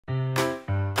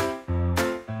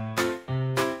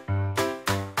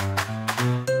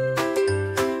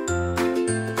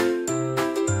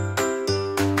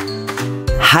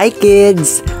Hi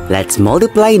kids! Let's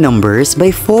multiply numbers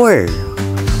by 4.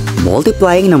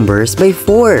 Multiplying numbers by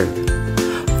 4.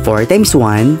 4 times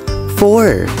 1,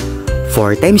 4.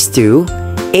 4 times 2,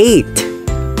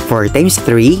 8. 4 times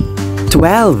 3,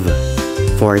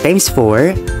 12. 4 times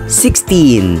 4,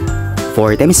 16.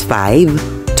 4 times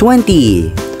 5,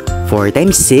 20. 4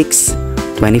 times 6,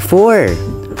 24.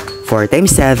 4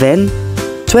 times 7,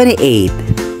 28.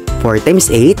 4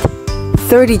 times 8,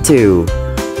 32.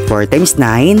 4 times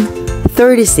 9,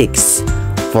 36.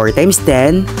 4 times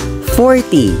 10,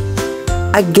 40.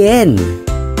 Again.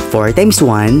 4 times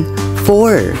 1,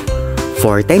 4.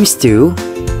 4 times 2,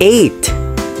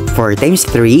 8. 4 times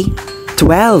 3,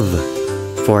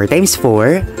 12. 4 times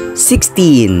 4,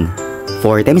 16.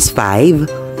 4 times 5,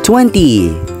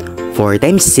 20. 4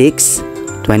 times 6,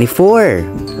 24.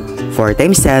 4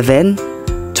 times 7,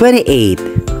 28.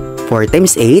 4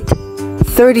 times 8,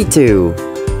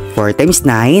 32. 4 times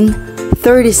 9,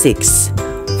 36.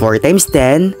 4 times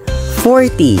 10,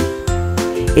 40.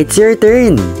 It's your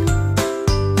turn.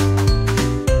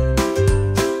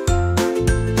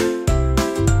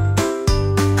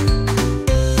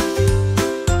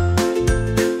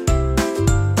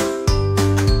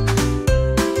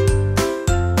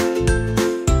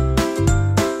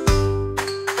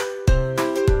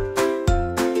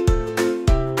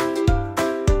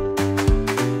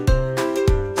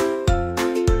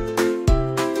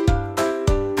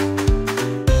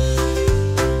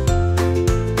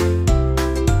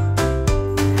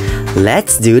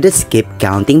 Let's do the skip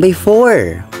counting by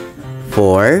 4.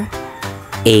 4,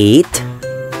 8,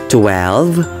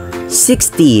 12,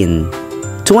 16,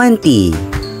 20,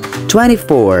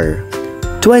 24,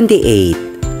 28,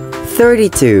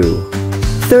 32,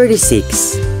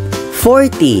 36,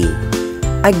 40.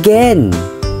 Again.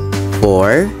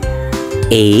 4,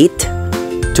 8,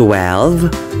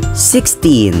 12,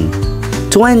 16,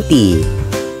 20,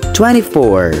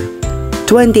 24,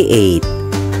 28,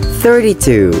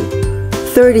 32,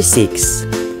 36,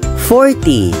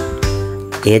 40.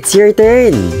 It's your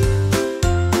turn.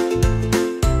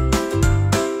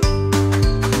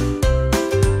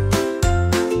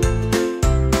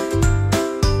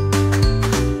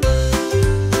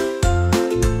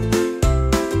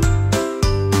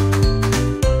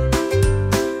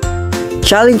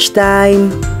 Challenge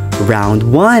time! Round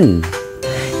 1.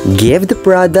 Give the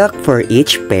product for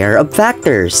each pair of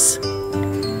factors.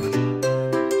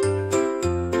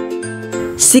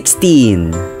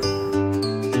 16,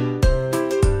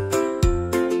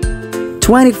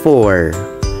 24,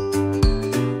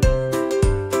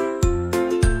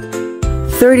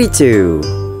 32,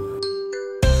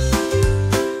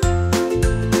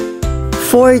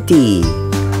 40,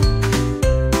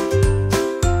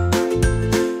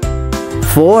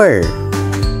 4,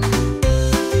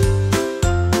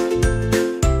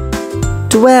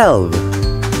 12,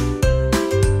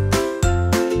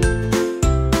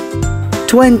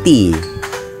 20,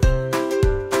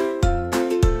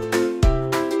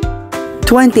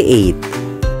 28,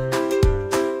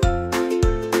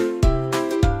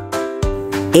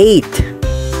 8,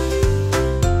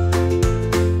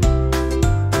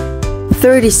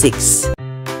 36,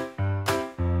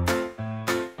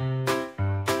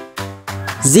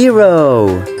 0.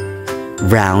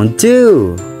 Round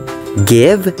 2.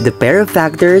 Give the pair of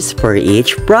factors for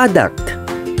each product.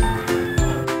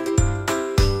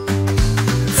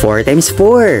 4 times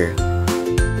 4.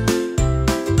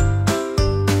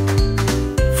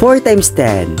 4 times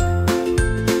 10.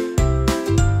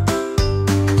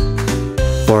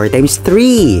 4 times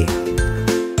 3.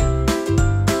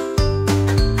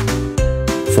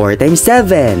 4 times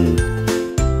 7.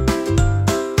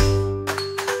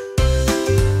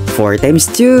 4 times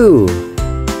 2.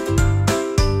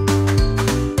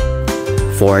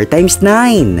 4 times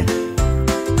 9.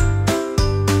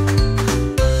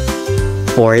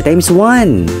 4 times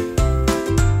 1.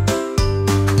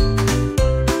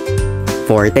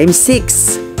 4 times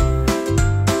 6.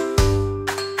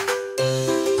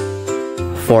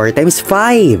 4 times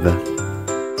 5.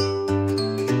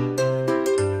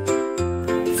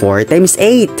 4 times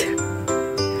 8.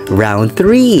 Round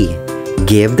 3.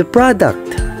 Give the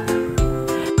product.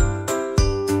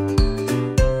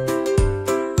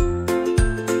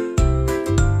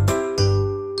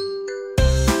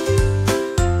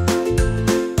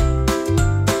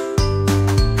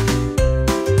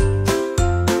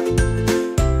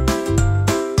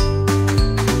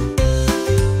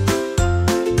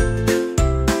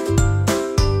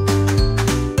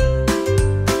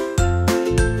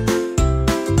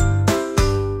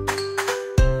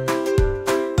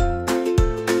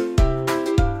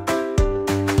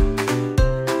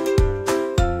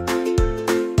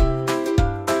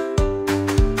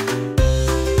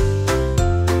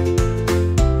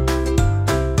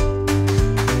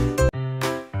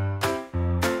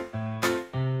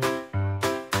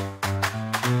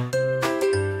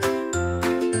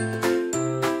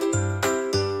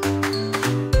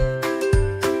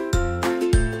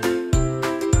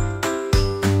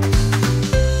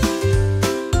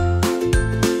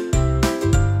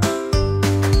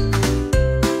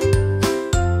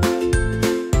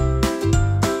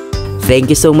 Thank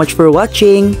you so much for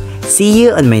watching. See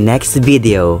you on my next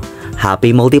video.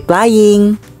 Happy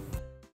multiplying!